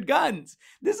 100 guns.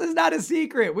 This is not a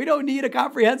secret. We don't need a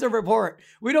comprehensive report.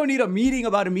 We don't need a meeting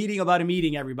about a meeting about a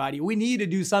meeting, everybody. We need to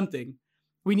do something.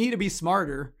 We need to be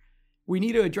smarter. We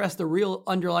need to address the real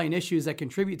underlying issues that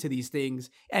contribute to these things.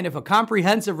 And if a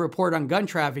comprehensive report on gun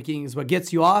trafficking is what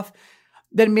gets you off,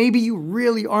 then maybe you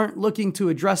really aren't looking to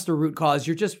address the root cause.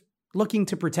 You're just looking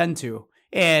to pretend to.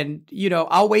 And,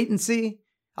 I'll wait and see.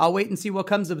 I'll wait and see what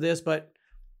comes of this. But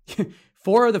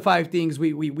 4 of the 5 things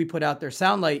we put out there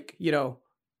sound like,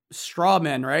 straw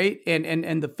men, right?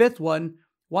 And the 5th one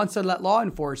wants to let law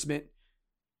enforcement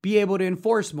be able to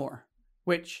enforce more,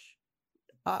 which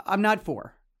I'm not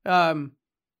for. That's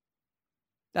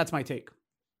my take.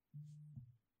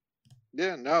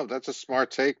 Yeah, no, that's a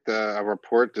smart take. A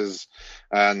report is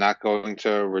not going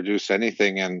to reduce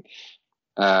anything, and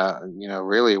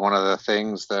really one of the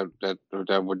things that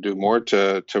would do more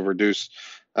to reduce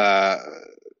at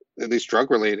least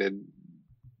drug-related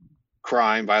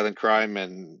crime, violent crime,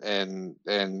 and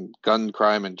gun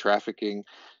crime and trafficking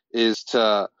is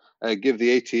to give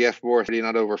the ATF more authority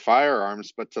not over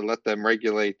firearms, but to let them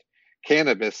regulate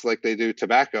cannabis like they do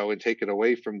tobacco and take it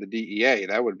away from the DEA.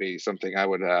 That would be something I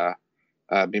would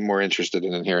be more interested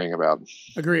in hearing about.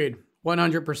 Agreed.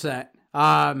 100%.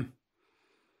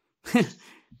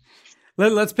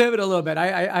 Let's pivot a little bit.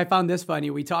 I found this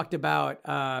funny. We talked about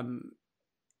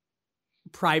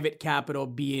private capital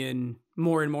being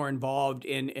more and more involved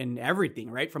in everything,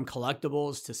 right? From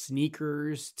collectibles to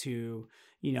sneakers to,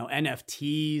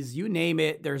 NFTs, you name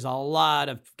it. There's a lot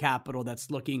of capital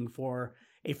that's looking for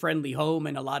a friendly home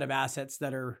and a lot of assets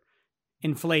that are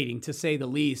inflating, to say the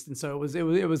least. And so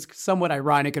it was somewhat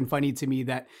ironic and funny to me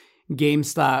that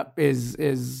GameStop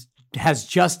has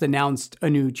just announced a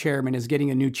new chairman, is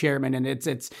getting a new chairman, and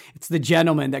it's the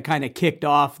gentleman that kind of kicked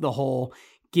off the whole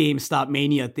GameStop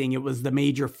mania thing. It was the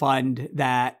major fund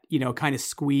that kind of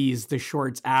squeezed the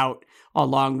shorts out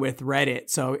along with Reddit.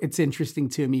 So it's interesting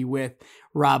to me with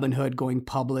Robinhood going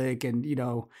public and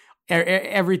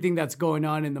everything that's going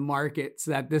on in the markets,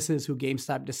 that this is who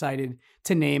GameStop decided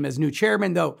to name as new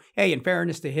chairman. Though, hey, in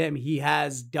fairness to him, he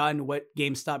has done what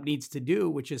GameStop needs to do,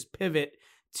 which is pivot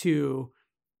to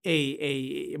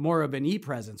a more of an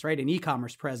e-presence, right? An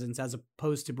e-commerce presence as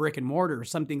opposed to brick and mortar,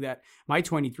 something that my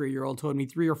 23-year-old told me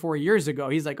 3 or 4 years ago.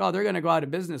 He's like, oh, they're going to go out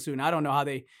of business soon. I don't know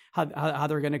how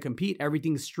they're going to compete.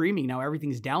 Everything's streaming now.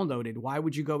 Everything's downloaded. Why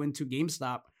would you go into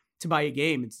GameStop to buy a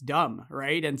game? It's dumb,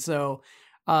 right? And so,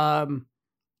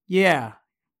 yeah,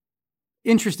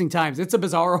 interesting times. It's a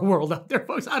bizarre world out there,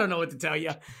 folks. I don't know what to tell you.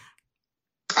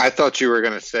 I thought you were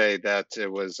going to say that it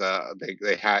was they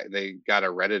got a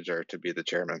Redditor to be the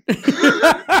chairman.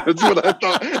 That's what I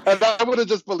thought. And I would have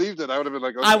just believed it. I would have been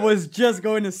like, okay. I was just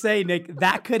going to say, Nick,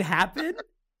 that could happen,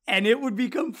 and it would be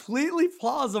completely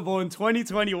plausible in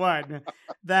 2021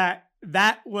 that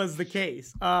was the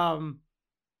case.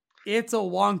 It's a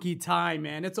wonky time,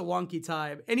 man. It's a wonky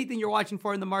time. Anything you're watching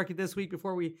for in the market this week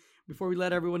before we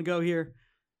let everyone go here?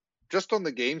 Just on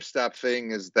the GameStop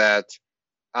thing is that,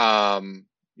 um,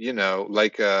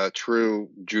 like a true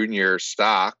junior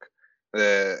stock,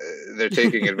 they're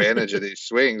taking advantage of these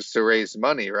swings to raise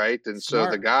money, right? And so the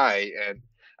Smart. guy, and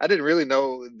I didn't really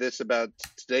know this about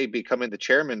today becoming the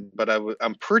chairman, but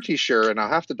I'm pretty sure, and I'll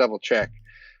have to double check,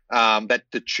 that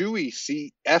the Chewy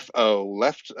CFO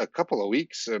left a couple of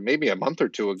weeks, or maybe a month or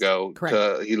two ago.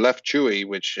 Correct. He left Chewy,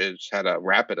 which has had a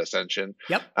rapid ascension,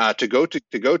 Yep. to go to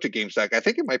GameStop. I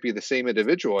think it might be the same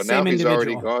individual, and Same now he's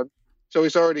already individual. gone. So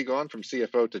he's already gone from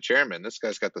CFO to chairman. This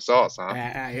guy's got the sauce, huh?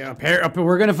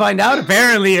 We're gonna find out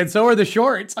apparently, and so are the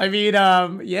shorts. I mean,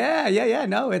 yeah.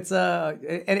 No, it's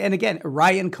and again,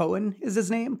 Ryan Cohen is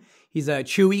his name. He's a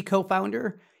Chewy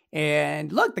co-founder,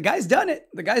 and look, the guy's done it.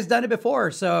 The guy's done it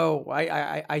before. So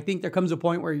I think there comes a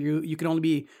point where you can only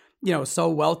be so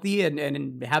wealthy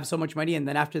and have so much money, and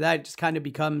then after that, it just kind of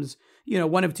becomes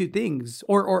one of two things,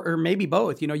 or maybe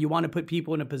both. You want to put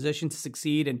people in a position to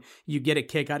succeed, and you get a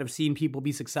kick out of seeing people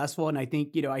be successful. And I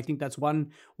think that's one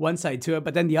side to it.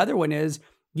 But then the other one is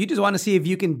you just want to see if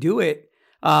you can do it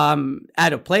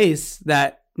at a place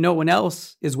that no one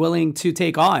else is willing to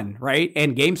take on, right?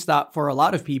 And GameStop, for a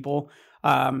lot of people,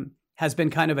 has been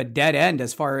kind of a dead end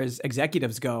as far as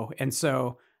executives go. And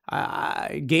so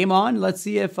game on. Let's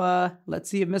see if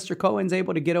Mr. Cohen's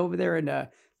able to get over there and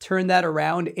turn that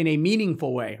around in a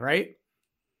meaningful way, right?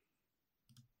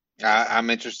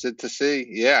 I'm interested to see.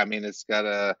 Yeah, I mean, it's got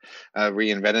to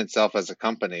reinvent itself as a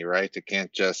company, right? It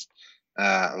can't just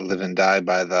live and die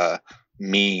by the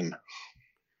meme.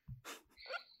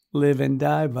 Live and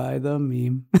die by the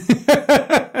meme.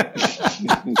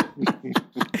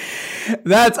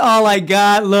 That's all I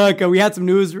got. Look, we had some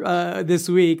news this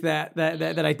week that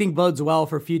I think bodes well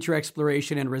for future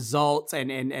exploration and results,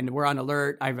 and we're on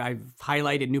alert. I've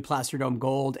highlighted New Placer Dome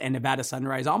Gold and Nevada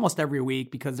Sunrise almost every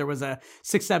week because there was a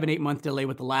 6, 7, 8 month delay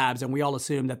with the labs, and we all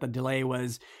assumed that the delay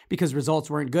was because results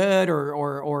weren't good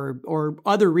or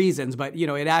other reasons. But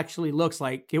it actually looks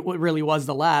like it really was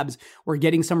the labs were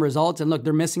getting some results, and look,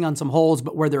 they're missing on some holes,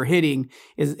 but where they're hitting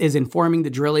is informing the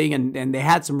drilling, and they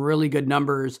had some really good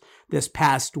numbers this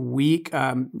past week.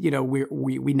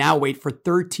 We now wait for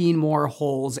 13 more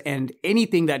holes, and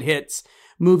anything that hits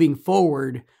moving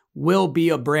forward will be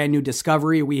a brand new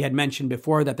discovery. We had mentioned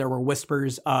before that there were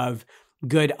whispers of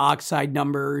good oxide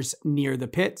numbers near the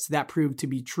pits. That proved to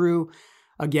be true.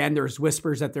 Again, there's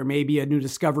whispers that there may be a new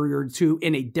discovery or two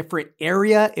in a different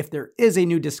area. If there is a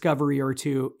new discovery or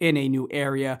two in a new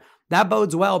area, that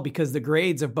bodes well because the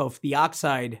grades of both the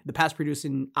oxide, the past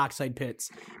producing oxide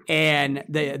pits, and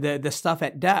the stuff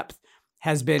at depth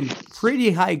has been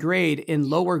pretty high grade in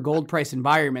lower gold price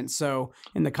environments. So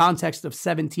in the context of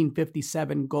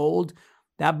 1757 gold,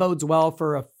 that bodes well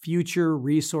for a future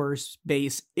resource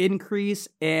base increase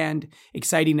and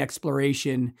exciting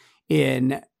exploration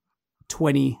in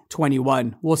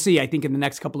 2021. We'll see. I think in the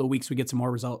next couple of weeks, we get some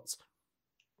more results.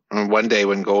 And one day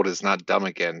when gold is not dumb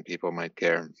again, people might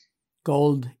care.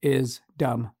 Gold is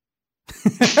dumb.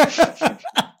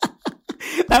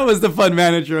 That was the fund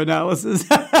manager analysis.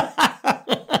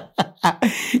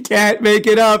 Can't make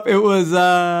it up. It was,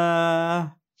 yeah.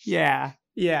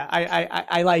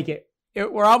 I like it.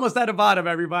 We're almost at the bottom,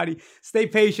 everybody. Stay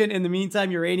patient. In the meantime,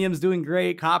 uranium's doing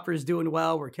great. Copper's doing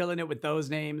well. We're killing it with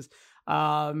those names.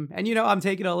 And I'm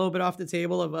taking a little bit off the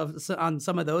table on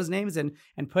some of those names and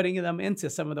putting them into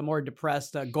some of the more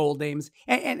depressed gold names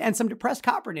and some depressed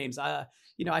copper names. I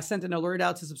sent an alert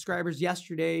out to subscribers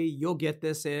yesterday. You'll get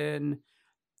this in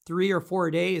 3 or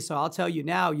 4 days. So I'll tell you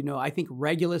now, I think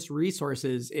Regulus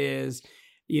Resources is,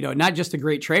 not just a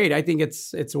great trade. I think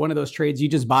it's one of those trades you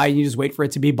just buy and you just wait for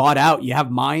it to be bought out. You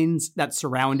have mines that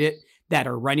surround it that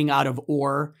are running out of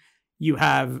ore. You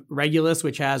have Regulus,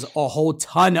 which has a whole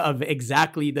ton of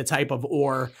exactly the type of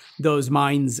ore those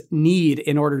mines need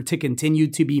in order to continue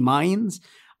to be mines.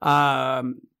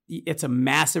 It's a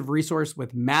massive resource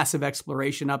with massive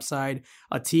exploration upside,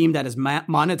 a team that has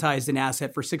monetized an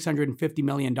asset for $650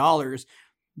 million.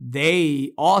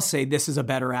 They all say this is a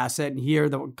better asset. And here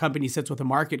the company sits with a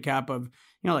market cap of,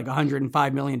 like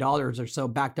 $105 million or so,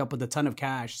 backed up with a ton of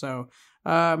cash. So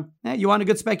you want a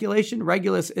good speculation?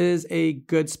 Regulus is a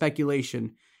good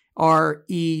speculation.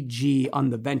 REG on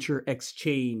the Venture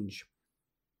Exchange.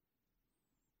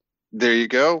 There you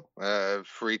go.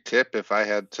 Free tip. If I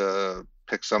had to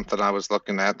pick something I was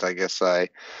looking at, I guess I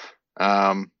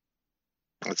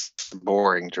It's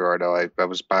boring, Gerardo. I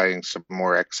was buying some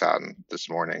more Exxon this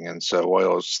morning, and so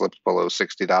oil slipped below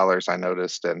 $60. I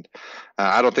noticed, and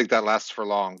I don't think that lasts for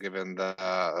long, given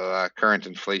the current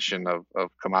inflation of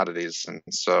commodities. And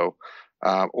so,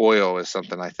 oil is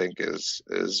something I think is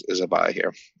a buy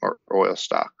here, or oil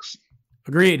stocks.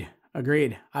 Agreed.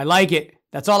 I like it.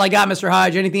 That's all I got, Mr.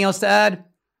 Hodge. Anything else to add?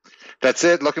 That's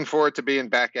it. Looking forward to being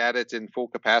back at it in full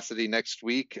capacity next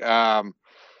week.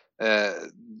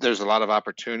 There's a lot of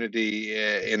opportunity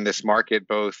in this market,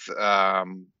 both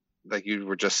like you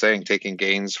were just saying, taking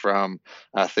gains from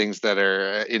things that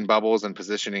are in bubbles and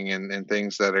positioning in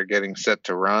things that are getting set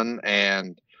to run,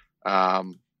 and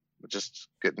just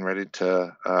getting ready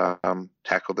to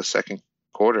tackle the second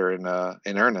quarter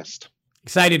in earnest.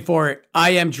 Excited for it.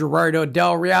 I am Gerardo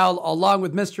Del Real, along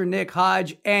with Mr. Nick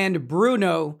Hodge and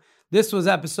Bruno. This was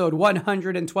episode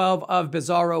 112 of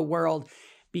Bizarro World.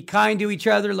 Be kind to each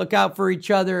other. Look out for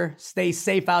each other. Stay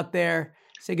safe out there.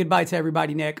 Say goodbye to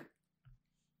everybody, Nick.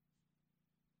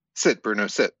 Sit, Bruno,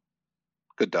 sit.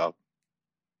 Good dog.